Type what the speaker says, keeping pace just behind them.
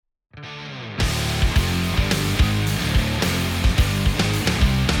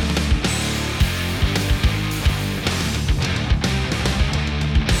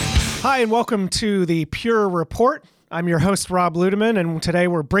Hi, and welcome to the Pure Report. I'm your host, Rob Ludeman, and today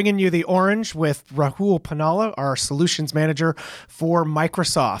we're bringing you the orange with Rahul Ponnala, our solutions manager for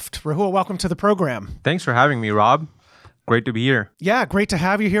Microsoft. Rahul, welcome to the program. Thanks for having me, Rob. Great to be here. Yeah, great to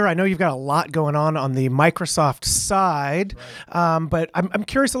have you here. I know you've got a lot going on the Microsoft side, but I'm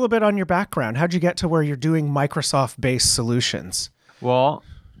curious a little bit on your background. How'd you get to where you're doing Microsoft-based solutions? Well,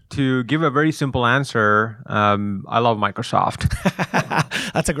 to give a very simple answer, I love Microsoft.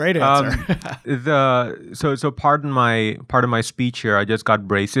 That's a great answer. So pardon my speech here. I just got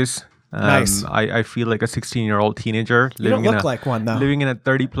braces. Nice. I feel like a 16-year-old teenager You don't look like one, though. living in a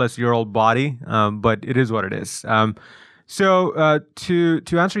 30-plus-year-old body, but it is what it is. So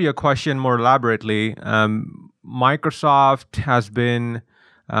to answer your question more elaborately, Microsoft has been,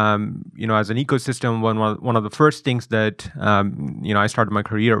 as an ecosystem, one of the first things that I started my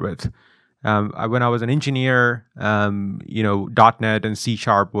career with. When I was an engineer, .NET and C#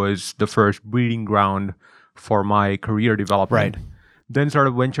 was the first breeding ground for my career development. Right. Then sort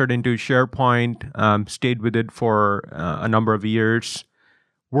of ventured into SharePoint, stayed with it for a number of years,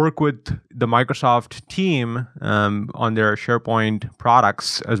 work with the Microsoft team on their SharePoint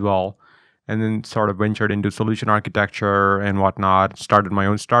products as well, and then sort of ventured into solution architecture and whatnot, started my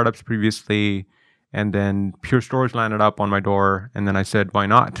own startups previously, and then Pure Storage landed up on my door, and then I said, why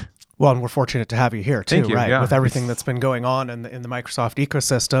not? Well, and we're fortunate to have you here too, Thank you. right? Yeah. With everything that's been going on in the Microsoft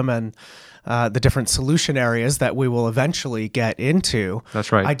ecosystem and the different solution areas that we will eventually get into.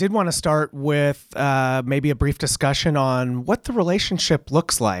 That's right. I did want to start with maybe a brief discussion on what the relationship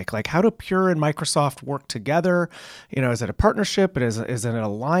looks like. Like, how do Pure and Microsoft work together? Is it a partnership? Is it an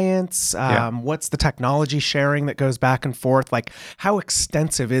alliance? What's the technology sharing that goes back and forth? Like, how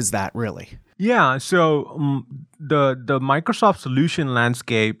extensive is that really? Yeah, so the Microsoft solution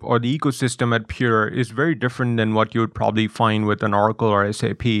landscape or the ecosystem at Pure is very different than what you would probably find with an Oracle or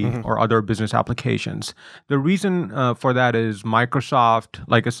SAP or other business applications. The reason for that is Microsoft,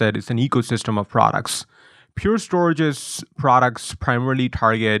 like I said, it's an ecosystem of products. Pure Storage's products primarily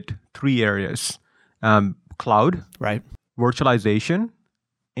target three areas: cloud, Right. virtualization,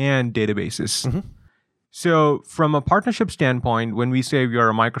 and databases. So from a partnership standpoint, when we say we are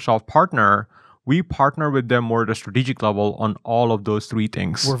a Microsoft partner, we partner with them more at a strategic level on all of those three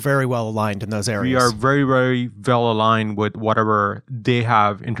things. We're very well aligned in those areas. We are very, very well aligned with whatever they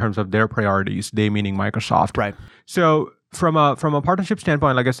have in terms of their priorities, they meaning Microsoft. Right. So from a partnership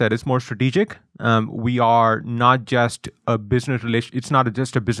standpoint, like I said, it's more strategic. We are not just a business relation. It's not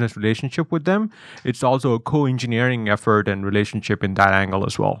just a business relationship with them. It's also a co-engineering effort and relationship in that angle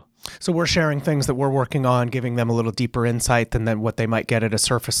as well. So we're sharing things that we're working on, giving them a little deeper insight than what they might get at a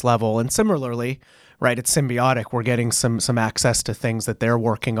surface level. And similarly, right, it's symbiotic. We're getting some access to things that they're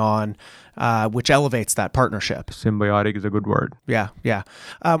working on, which elevates that partnership. Symbiotic is a good word. Yeah.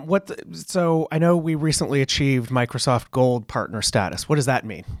 So I know we recently achieved Microsoft Gold partner status. What does that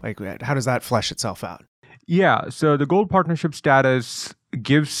mean? Like, how does that flesh itself out? Yeah, so the Gold partnership status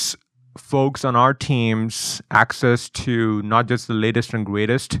gives folks on our teams access to not just the latest and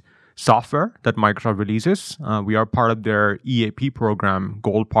greatest software that Microsoft releases. We are part of their EAP program.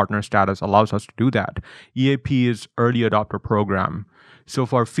 Gold partner status allows us to do that. EAP is early adopter program. So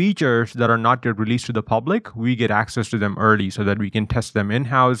for features that are not yet released to the public, we get access to them early so that we can test them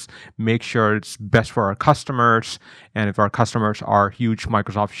in-house, make sure it's best for our customers. And if our customers are huge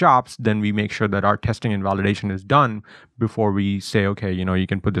Microsoft shops, then we make sure that our testing and validation is done before we say, okay, you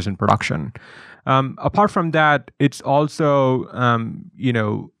can put this in production. Apart from that, it's also,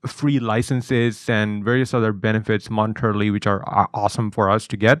 free licenses and various other benefits monetarily, which are awesome for us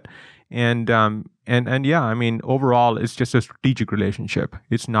to get. And yeah, I mean, overall, it's just a strategic relationship.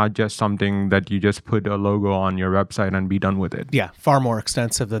 It's not just something that you just put a logo on your website and be done with it. Yeah, far more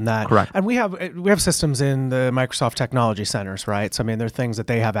extensive than that. Correct. And we have systems in the Microsoft Technology Centers, right? So I mean, there are things that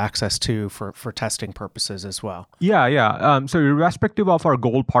they have access to for testing purposes as well. Yeah. So irrespective of our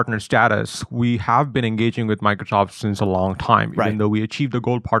Gold partner status, we have been engaging with Microsoft since a long time. Right. Even though we achieved the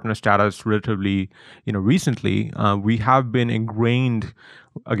Gold partner status relatively, recently, we have been ingrained.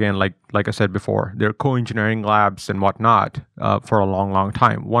 Again, like I said before, they're co-engineering labs and whatnot for a long, long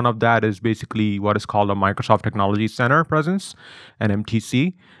time. One of that is basically what is called a Microsoft Technology Center presence, an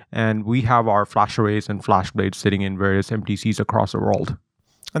MTC. And we have our flash arrays and FlashBlades sitting in various MTCs across the world.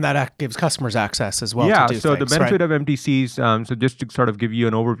 And that gives customers access as well to do so things, the benefit right? of MTCs, so just to sort of give you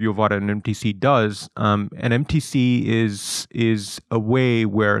an overview of what an MTC does, an MTC is a way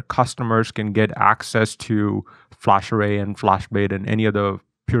where customers can get access to FlashArray and FlashBlade and any other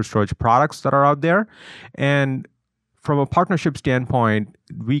Pure Storage products that are out there. And from a partnership standpoint,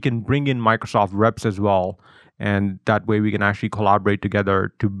 we can bring in Microsoft reps as well And that way we can actually collaborate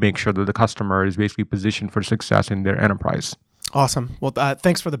together to make sure that the customer is basically positioned for success in their enterprise. Awesome. Well,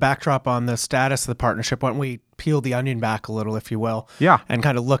 thanks for the backdrop on the status of the partnership. Why don't we peel the onion back a little, if you will, and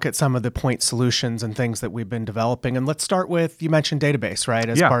kind of look at some of the point solutions and things that we've been developing. And let's start with, you mentioned database, right?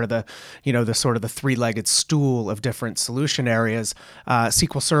 As part of the, the sort of the three-legged stool of different solution areas.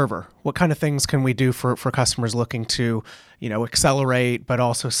 SQL Server. What kind of things can we do for customers looking to, accelerate, but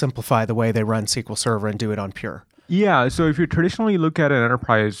also simplify the way they run SQL Server and do it on Pure? Yeah, so if you traditionally look at an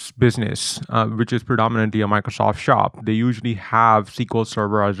enterprise business, which is predominantly a Microsoft shop, they usually have SQL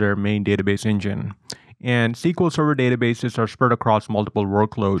Server as their main database engine. And SQL Server databases are spread across multiple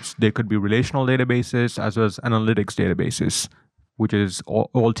workloads. They could be relational databases as well as analytics databases, which is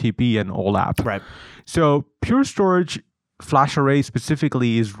OLTP and OLAP. Right. So Pure Storage Flash Array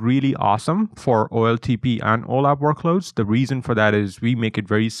specifically is really awesome for OLTP and OLAP workloads. The reason for that is we make it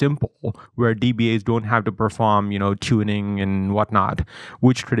very simple, where DBAs don't have to perform, tuning and whatnot,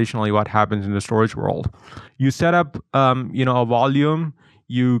 which traditionally what happens in the storage world. You set up, a volume,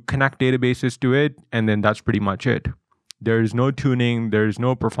 you connect databases to it, and then that's pretty much it. There is no tuning, there is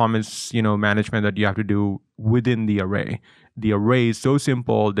no performance, management that you have to do within the array. The array is so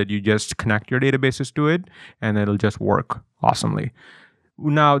simple that you just connect your databases to it, and it'll just work awesomely.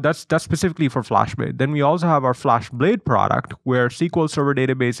 Now, that's specifically for FlashBlade. Then we also have our FlashBlade product, where SQL Server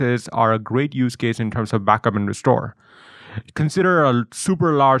databases are a great use case in terms of backup and restore. Consider a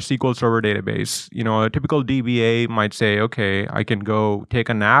super large SQL Server database. A typical DBA might say, okay, I can go take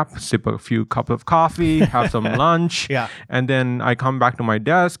a nap, sip a few cups of coffee, have some lunch, and then I come back to my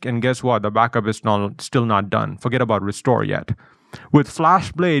desk, and guess what? The backup is still not done. Forget about restore yet. With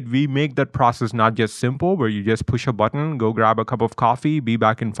FlashBlade, we make that process not just simple, where you just push a button, go grab a cup of coffee, be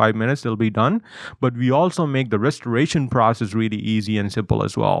back in 5 minutes, it'll be done. But we also make the restoration process really easy and simple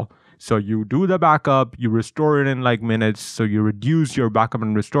as well. So you do the backup, you restore it in like minutes. So you reduce your backup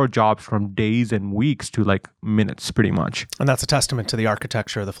and restore jobs from days and weeks to like minutes, pretty much. And that's a testament to the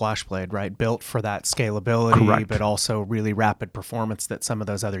architecture of the FlashBlade, right? Built for that scalability, but also really rapid performance that some of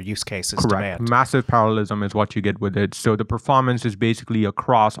those other use cases demand. Massive parallelism is what you get with it. So the performance is basically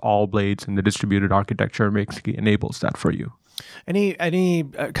across all blades, and the distributed architecture basically enables that for you. Any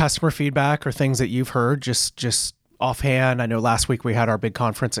customer feedback or things that you've heard just offhand? I know last week we had our big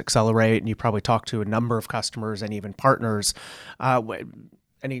conference, Accelerate, and you probably talked to a number of customers and even partners.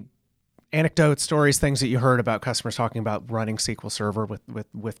 Any anecdotes, stories, things that you heard about customers talking about running SQL Server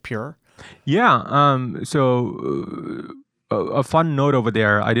with Pure? Yeah. A fun note over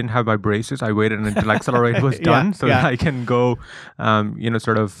there, I didn't have my braces. I waited until Accelerate was done that I can go,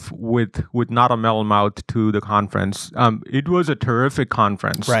 sort of with not a metal mouth to the conference. It was a terrific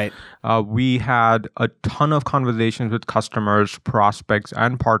conference. Right. We had a ton of conversations with customers, prospects,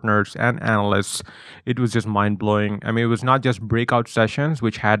 and partners and analysts. It was just mind-blowing. I mean, it was not just breakout sessions,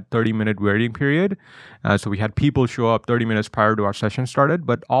 which had 30-minute waiting period. So we had people show up 30 minutes prior to our session started,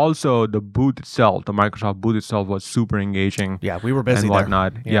 but also the booth itself, the Microsoft booth itself, was super engaging. Yeah, we were busy and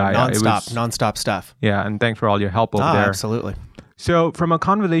whatnot. There. Nonstop stuff. Yeah, and thanks for all your help over there. Absolutely. So from a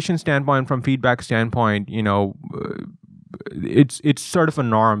conversation standpoint, from feedback standpoint, it's sort of a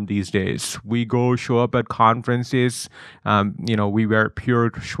norm these days. We go show up at conferences, we wear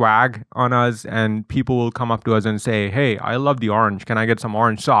Pure swag on us, and people will come up to us and say, hey, I love the orange. Can I get some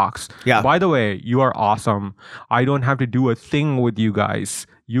orange socks? Yeah. By the way, you are awesome. I don't have to do a thing with you guys.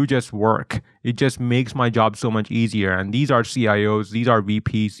 You just work. It just makes my job so much easier. And these are CIOs, these are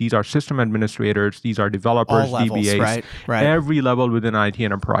VPs, these are system administrators, these are developers, all levels, DBAs, right. Every level within IT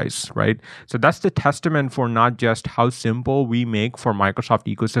enterprise, right? So that's the testament for not just how simple we make for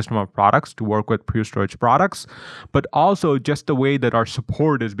Microsoft ecosystem of products to work with Pure Storage products, but also just the way that our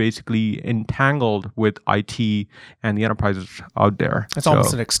support is basically entangled with IT and the enterprises out there. It's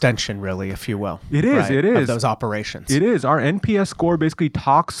almost an extension, really, if you will. It is, right, it is. Of those operations. It is. Our NPS score basically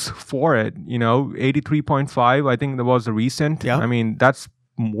talks for it. 83.5, I think that was the recent. Yeah. I mean, that's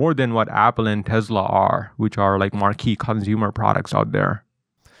more than what Apple and Tesla are, which are like marquee consumer products out there.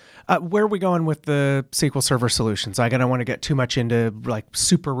 Where are we going with the SQL Server solutions? I don't want to get too much into like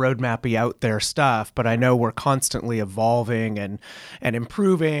super roadmappy out there stuff, but I know we're constantly evolving and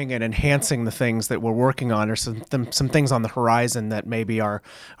improving and enhancing the things that we're working on. Or some things on the horizon that maybe our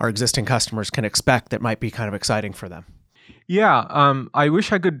existing customers can expect that might be kind of exciting for them. Yeah, I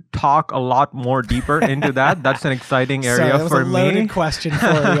wish I could talk a lot more deeper into that. That's an exciting area that was for a loaded me. Question for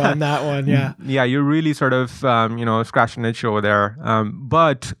you on that one. Yeah. Yeah, you're really sort of scratching an itch over there.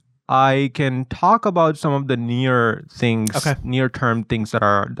 But I can talk about some of the near term things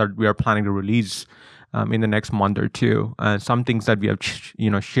that we are planning to release in the next month or two. Some things that we have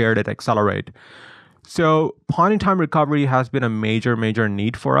shared at Accelerate. So point-in-time recovery has been a major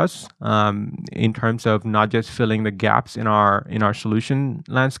need for us in terms of not just filling the gaps in our solution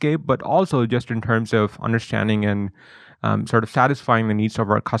landscape, but also just in terms of understanding and sort of satisfying the needs of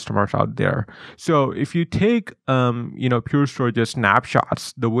our customers out there. So if you take Pure Storage's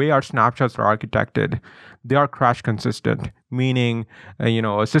snapshots, the way our snapshots are architected, they are crash consistent, meaning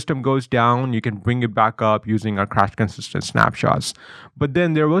a system goes down, you can bring it back up using our crash consistent snapshots. But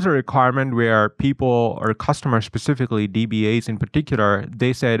then there was a requirement where people or customers, specifically DBAs in particular,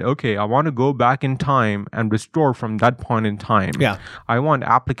 they said, okay, I want to go back in time and restore from that point in time. Yeah. I want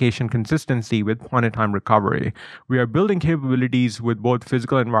application consistency with point in time recovery. We are building capabilities with both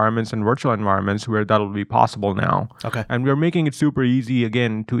physical environments and virtual environments where that will be possible now. Okay. And we're making it super easy,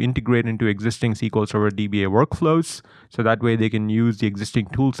 again, to integrate into existing SQL Server DBA workflows. So that way they can use the existing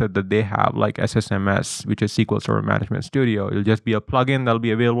toolset that they have, like SSMS, which is SQL Server Management Studio. It'll just be a plugin that'll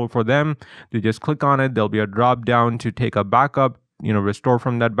be available for them. They just click on it. There'll be a drop down to take a backup, restore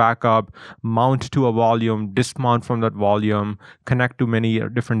from that backup, mount to a volume, dismount from that volume, connect to many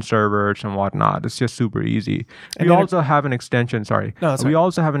different servers and whatnot. It's just super easy. And we also have an extension, we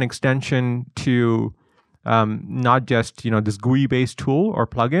also have an extension to not just this GUI-based tool or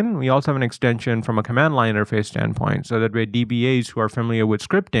plugin. We also have an extension from a command line interface standpoint, so that way DBAs who are familiar with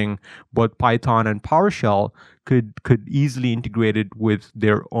scripting, both Python and PowerShell, could easily integrate it with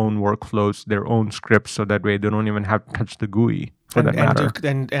their own workflows, their own scripts, so that way they don't even have to touch the GUI.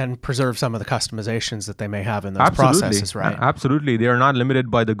 And preserve some of the customizations that they may have in those processes, right? Absolutely. They are not limited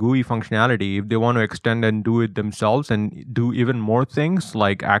by the GUI functionality. If they want to extend and do it themselves and do even more things,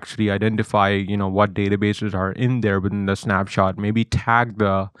 like actually identify, what databases are in there within the snapshot, maybe tag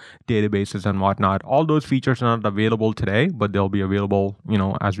the databases and whatnot. All those features are not available today, but they'll be available,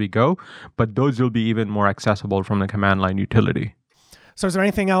 as we go. But those will be even more accessible from the command line utility. So is there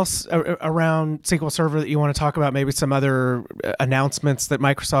anything else around SQL Server that you want to talk about? Maybe some other announcements that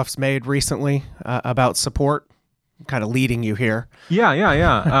Microsoft's made recently about support? I'm kind of leading you here.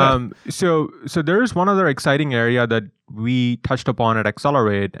 Yeah. So there is one other exciting area that we touched upon at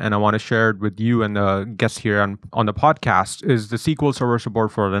Accelerate, and I want to share it with you and the guests here on the podcast, is the SQL Server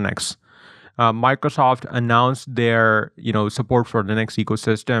support for Linux. Microsoft announced their support for Linux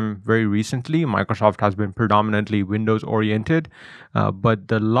ecosystem very recently. Microsoft has been predominantly Windows oriented, but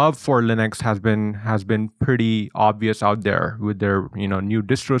the love for Linux has been pretty obvious out there with their new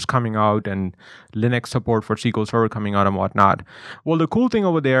distros coming out and Linux support for SQL Server coming out and whatnot. Well, the cool thing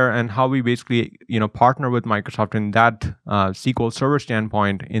over there, and how we basically partner with Microsoft in that SQL Server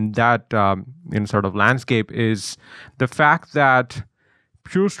standpoint, in that sort of landscape, is the fact that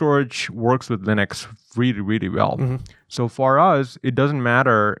Pure Storage works with Linux really, really well. Mm-hmm. So for us, it doesn't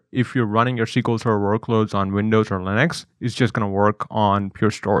matter if you're running your SQL Server workloads on Windows or Linux, it's just going to work on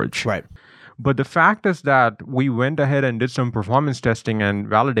Pure Storage. Right. But the fact is that we went ahead and did some performance testing and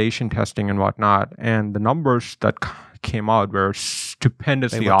validation testing and whatnot, and the numbers that came out were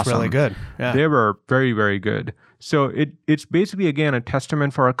stupendously awesome. Really good. Yeah. They were very, very good. So it's basically, again, a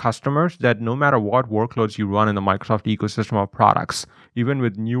testament for our customers that no matter what workloads you run in the Microsoft ecosystem of products, even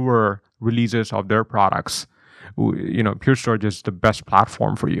with newer releases of their products, Pure Storage is the best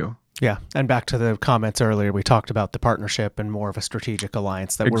platform for you. Yeah, and back to the comments earlier, we talked about the partnership and more of a strategic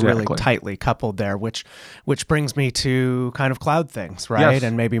alliance that we're really tightly coupled there, which brings me to kind of cloud things, right? Yes.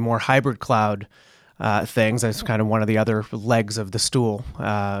 And maybe more hybrid cloud things. That's kind of one of the other legs of the stool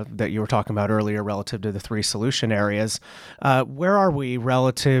that you were talking about earlier relative to the three solution areas. Where are we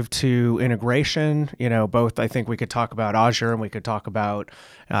relative to integration? Both, I think we could talk about Azure and we could talk about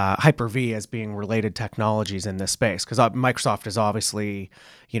Hyper-V as being related technologies in this space, because Microsoft is obviously,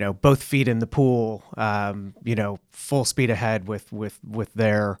 both feet in the pool, full speed ahead with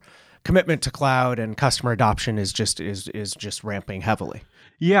their commitment to cloud, and customer adoption is just ramping heavily.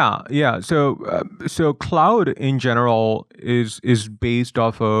 Yeah. So cloud in general is based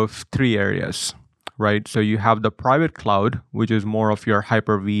off of three areas, right? So you have the private cloud, which is more of your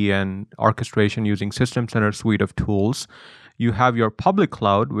Hyper-V and orchestration using System Center suite of tools. You have your public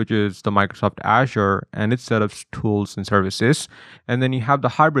cloud, which is the Microsoft Azure and its set of tools and services. And then you have the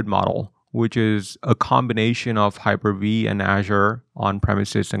hybrid model, which is a combination of Hyper-V and Azure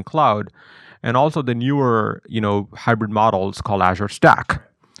on-premises and cloud. And also the newer, hybrid models called Azure Stack.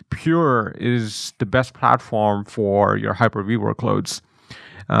 Pure is the best platform for your Hyper-V workloads.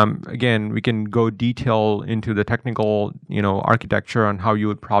 Again, we can go detail into the technical, architecture on how you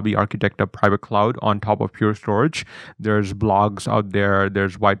would probably architect a private cloud on top of Pure Storage. There's blogs out there.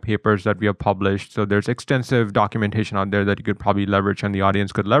 There's white papers that we have published. So there's extensive documentation out there that you could probably leverage and the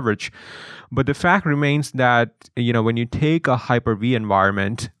audience could leverage. But the fact remains that, when you take a Hyper-V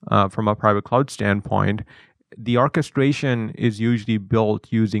environment from a private cloud standpoint, the orchestration is usually built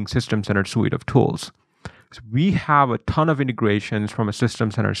using system-centered suite of tools. So we have a ton of integrations from a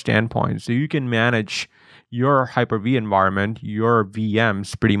system-centered standpoint. So you can manage your Hyper-V environment, your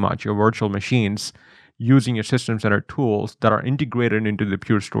VMs, pretty much, your virtual machines, using your system-centered tools that are integrated into the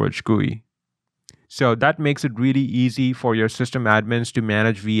Pure Storage GUI. So that makes it really easy for your system admins to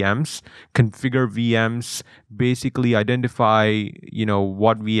manage VMs, configure VMs, basically identify,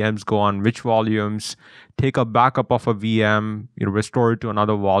 what VMs go on which volumes, take a backup of a VM, restore it to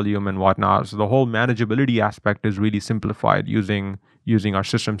another volume and whatnot. So the whole manageability aspect is really simplified using our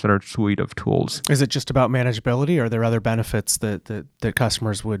system-centered suite of tools. Is it just about manageability, or are there other benefits that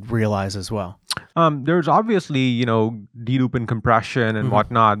customers would realize as well? There's obviously, deloop and compression and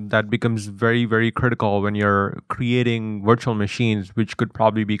whatnot that becomes very, very critical when you're creating virtual machines, which could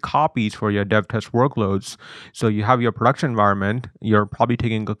probably be copies for your dev test workloads. So you have your production environment. You're probably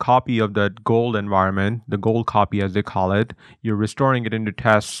taking a copy of that gold environment, the gold copy as they call it. You're restoring it into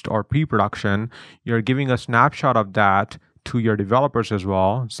test or pre-production. You're giving a snapshot of that to your developers as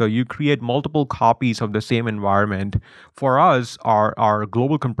well. So you create multiple copies of the same environment. For us, our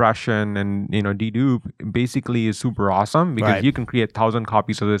global compression and dedupe basically is super awesome because you can create 1,000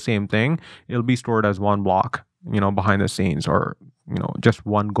 copies of the same thing. It'll be stored as one block, behind the scenes, or just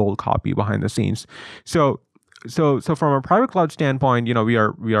one gold copy behind the scenes. So from a private cloud standpoint, we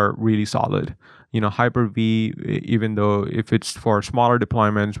are really solid. Hyper-V, even though if it's for smaller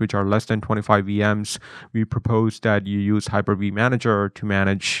deployments, which are less than 25 VMs, we propose that you use Hyper-V Manager to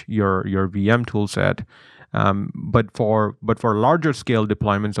manage your VM toolset. But for larger scale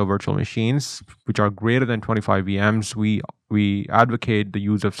deployments of virtual machines, which are greater than 25 VMs, we advocate the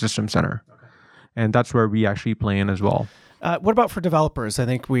use of System Center. And that's where we actually play in as well. What about for developers? I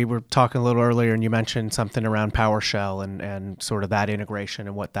think we were talking a little earlier and you mentioned something around PowerShell and sort of that integration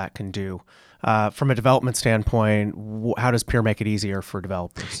and what that can do. From a development standpoint, how does Pure make it easier for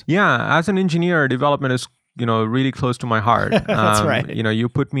developers? Yeah, as an engineer, development is really close to my heart. That's right. You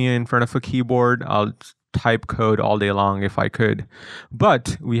put me in front of a keyboard, I'll type code all day long if I could.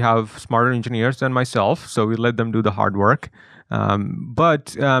 But we have smarter engineers than myself, so we let them do the hard work.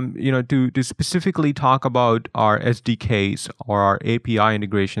 To specifically talk about our SDKs or our API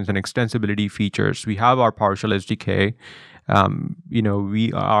integrations and extensibility features, we have our PowerShell SDK.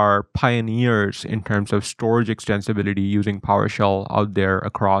 We are pioneers in terms of storage extensibility using PowerShell out there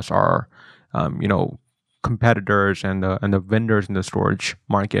across our, competitors and the vendors in the storage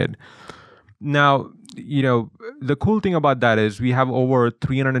market. Now, the cool thing about that is we have over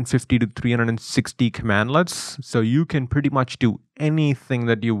 350 to 360 commandlets. So you can pretty much do anything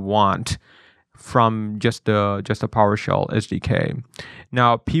that you want from just the PowerShell SDK.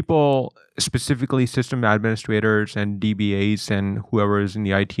 Now, people, specifically system administrators and DBAs and whoever is in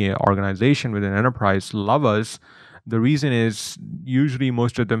the IT organization within enterprise, love us. The reason is usually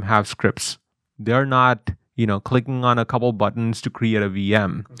most of them have scripts. They're not, clicking on a couple buttons to create a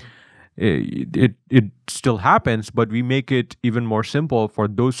VM. It still happens, but we make it even more simple for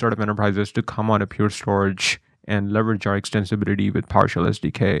those sort of enterprises to come on a Pure Storage and leverage our extensibility with PowerShell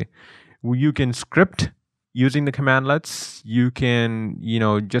SDK. You can script using the commandlets. You can,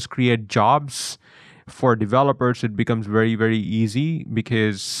 just create jobs. For developers, it becomes very, very easy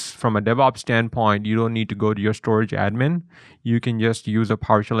because from a DevOps standpoint, you don't need to go to your storage admin. You can just use a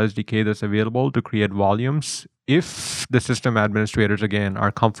PowerShell SDK that's available to create volumes if the system administrators, again,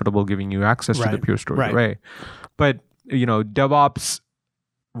 are comfortable giving you access to the Pure Storage array. But, DevOps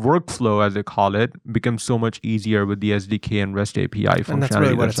workflow, as they call it, becomes so much easier with the SDK and REST API functionality. And that's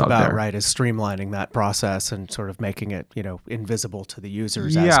really what it's about, there. right? Is streamlining that process and sort of making it, invisible to the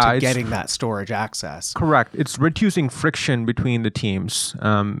users as to getting that storage access. Correct. It's reducing friction between the teams.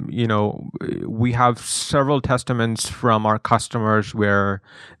 We have several testaments from our customers where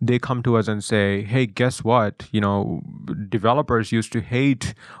they come to us and say, hey, guess what? Developers used to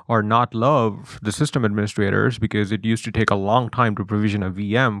hate or not love the system administrators because it used to take a long time to provision a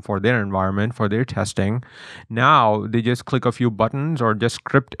VM for their environment, for their testing. Now they just click a few buttons or just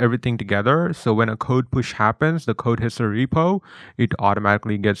script everything together. So when a code push happens, the code hits a repo, it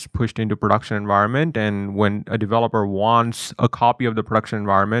automatically gets pushed into production environment. And when a developer wants a copy of the production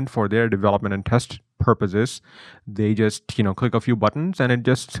environment for their development and test purposes, they just, click a few buttons and it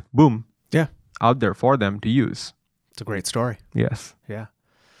just, boom, out there for them to use. It's a great story. Yes. Yeah.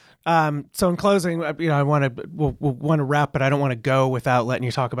 So in closing, I we'll want to wrap, but I don't want to go without letting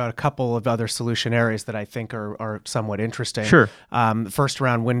you talk about a couple of other solution areas that I think are somewhat interesting. Sure. First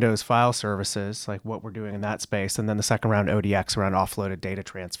around Windows file services, like what we're doing in that space, and then the second round ODX around offloaded data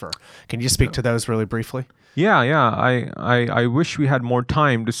transfer. Can you speak to those really briefly? Yeah. I wish we had more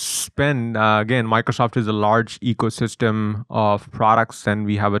time to spend. Again, Microsoft is a large ecosystem of products, and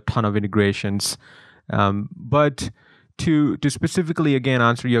we have a ton of integrations. But to specifically, again,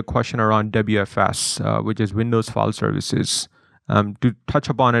 answer your question around WFS, which is Windows File Services, to touch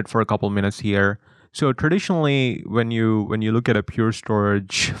upon it for a couple minutes here. So traditionally, when you look at a pure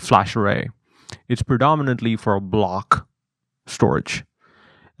storage flash array, it's predominantly for block storage.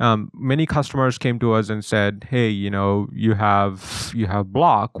 Many customers came to us and said, "Hey, you have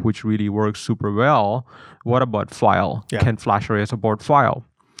block, which really works super well. What about file? Yeah. Can flash array support file?"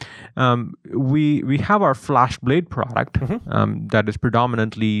 We have our FlashBlade product that is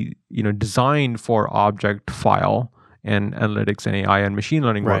predominantly designed for object file and analytics and AI and machine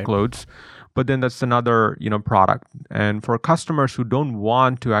learning workloads. But then that's another product. And for customers who don't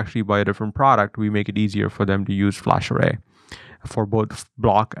want to actually buy a different product, we make it easier for them to use FlashArray for both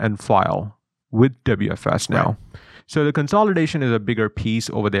block and file with WFS now. Right. So the consolidation is a bigger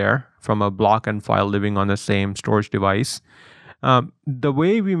piece over there from a block and file living on the same storage device. The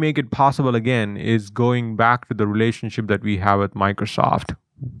way we make it possible, again, is going back to the relationship that we have with Microsoft,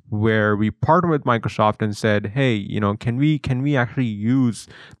 where we partnered with Microsoft and said, "Hey, can we actually use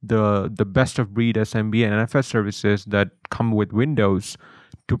the best of breed SMB and NFS services that come with Windows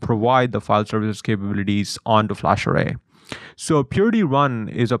to provide the file services capabilities onto FlashArray?" So Purity Run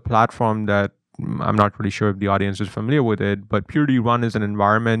is a platform that I'm not really sure if the audience is familiar with it, but Purity Run is an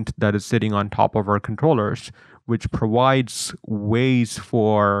environment that is sitting on top of our controllers, which provides ways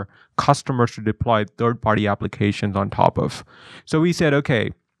for customers to deploy third-party applications on top of. So we said,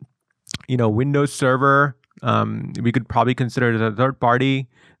 okay, Windows Server, we could probably consider it as a third party.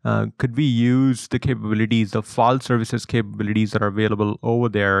 Could we use the capabilities, the file services capabilities that are available over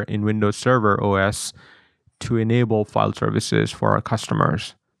there in Windows Server OS to enable file services for our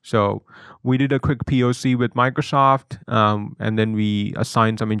customers? So we did a quick POC with Microsoft, and then we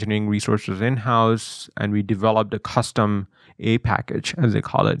assigned some engineering resources in-house, and we developed a custom A package, as they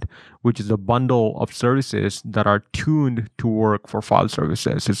call it, which is a bundle of services that are tuned to work for file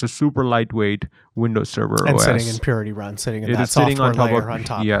services. It's a super lightweight Windows Server and OS. sitting in Purity Run, sitting in that software layer on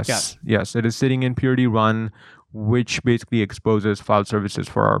top. Yes, it is sitting in Purity Run, which basically exposes file services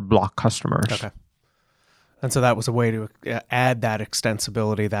for our block customers. Okay. And so that was a way to add that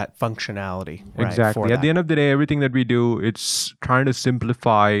extensibility, that functionality. Right, exactly. At the end of the day, everything that we do, it's trying to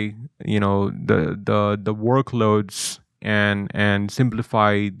simplify, the workloads and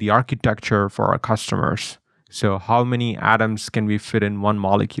simplify the architecture for our customers. So how many atoms can we fit in one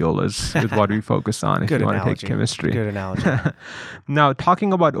molecule is what we focus on if you want to take chemistry. Good analogy. Now,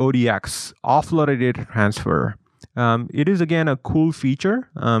 talking about ODX, offloaded data transfer. It is, again, a cool feature.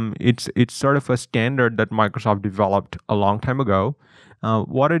 It's sort of a standard that Microsoft developed a long time ago.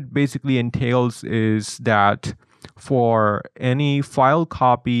 What it basically entails is that for any file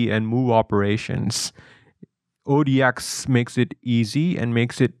copy and move operations, ODX makes it easy and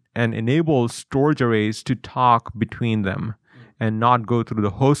enables storage arrays to talk between them and not go through the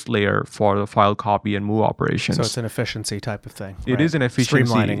host layer for the file copy and move operations. So it's an efficiency type of thing. It is an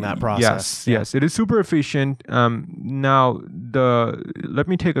efficiency. Streamlining that process. Yes. It is super efficient. Now, let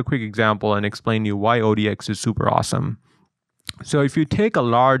me take a quick example and explain to you why ODX is super awesome. So if you take a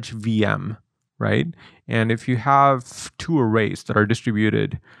large VM, right, and if you have two arrays that are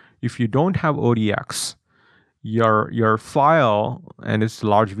distributed, if you don't have ODX, your file, and it's a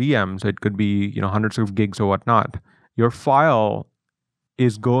large VM, so it could be hundreds of gigs or whatnot, your file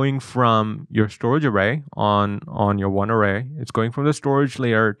is going from your storage array on your one array. It's going from the storage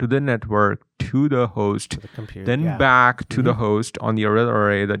layer to the network, to the host, to the compute, then back to the host on the other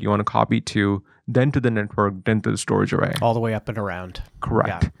array that you want to copy to, then to the network, then to the storage array. All the way up and around.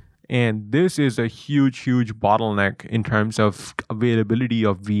 Correct. Yeah. And this is a huge bottleneck in terms of availability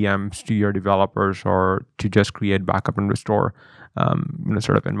of VMs to your developers or to just create backup and restore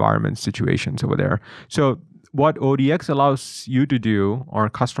sort of environment situations over there. So what ODX allows you to do, or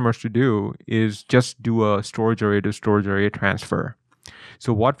customers to do, is just do a storage array to storage array transfer.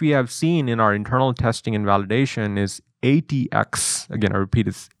 So what we have seen in our internal testing and validation is 80x, again, I repeat,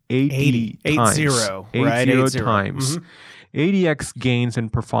 it's 80 times. 80 times. Mm-hmm. 80x gains in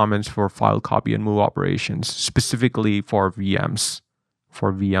performance for file copy and move operations, specifically for VMs,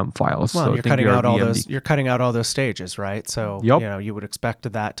 for VM files. Well, so you're cutting out all those stages, right? So you would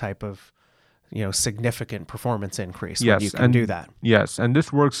expect that type of significant performance increase when you can do that. Yes, and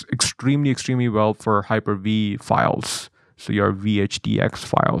this works extremely well for Hyper-V files, so your VHDX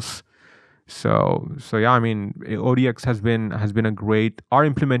files. So yeah, I mean, ODX has been our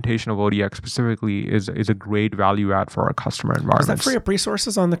implementation of ODX specifically is a great value add for our customer environments. Does that free up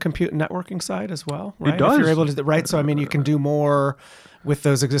resources on the compute and networking side as well? Right? It does. If you're able to, right? So I mean, you can do more with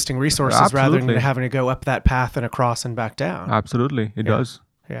those existing resources Absolutely. rather than having to go up that path and across and back down. Absolutely, it does.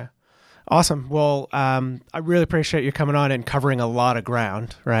 Yeah. Awesome. Well, I really appreciate you coming on and covering a lot of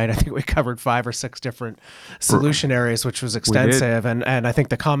ground, right? I think we covered 5 or 6 different solution areas, which was extensive. And I think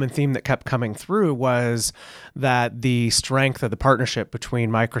the common theme that kept coming through was that the strength of the partnership between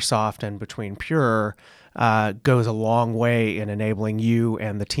Microsoft and between Pure goes a long way in enabling you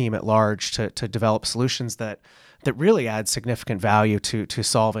and the team at large to develop solutions that really add significant value to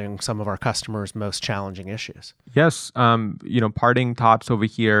solving some of our customers' most challenging issues. Yes. Parting thoughts over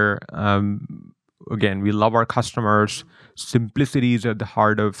here. Again, we love our customers. Simplicity is at the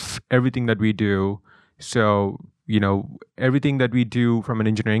heart of everything that we do. So, everything that we do from an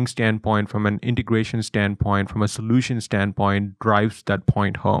engineering standpoint, from an integration standpoint, from a solution standpoint, drives that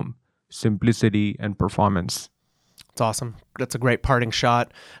point home. Simplicity and performance. It's awesome. That's a great parting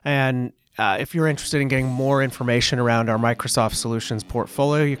shot. And if you're interested in getting more information around our Microsoft Solutions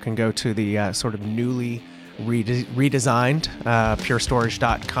portfolio, you can go to the sort of newly redesigned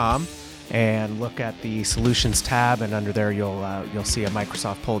purestorage.com and look at the Solutions tab, and under there you'll see a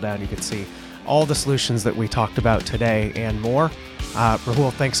Microsoft pull down. You can see all the solutions that we talked about today and more.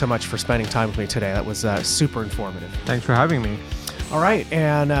 Rahul, thanks so much for spending time with me today. That was super informative. Thanks for having me. All right,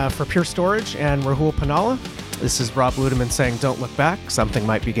 and for Pure Storage and Rahul Ponnala, this is Rob Ludeman saying, don't look back, something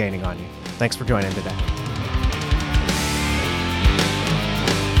might be gaining on you. Thanks for joining today.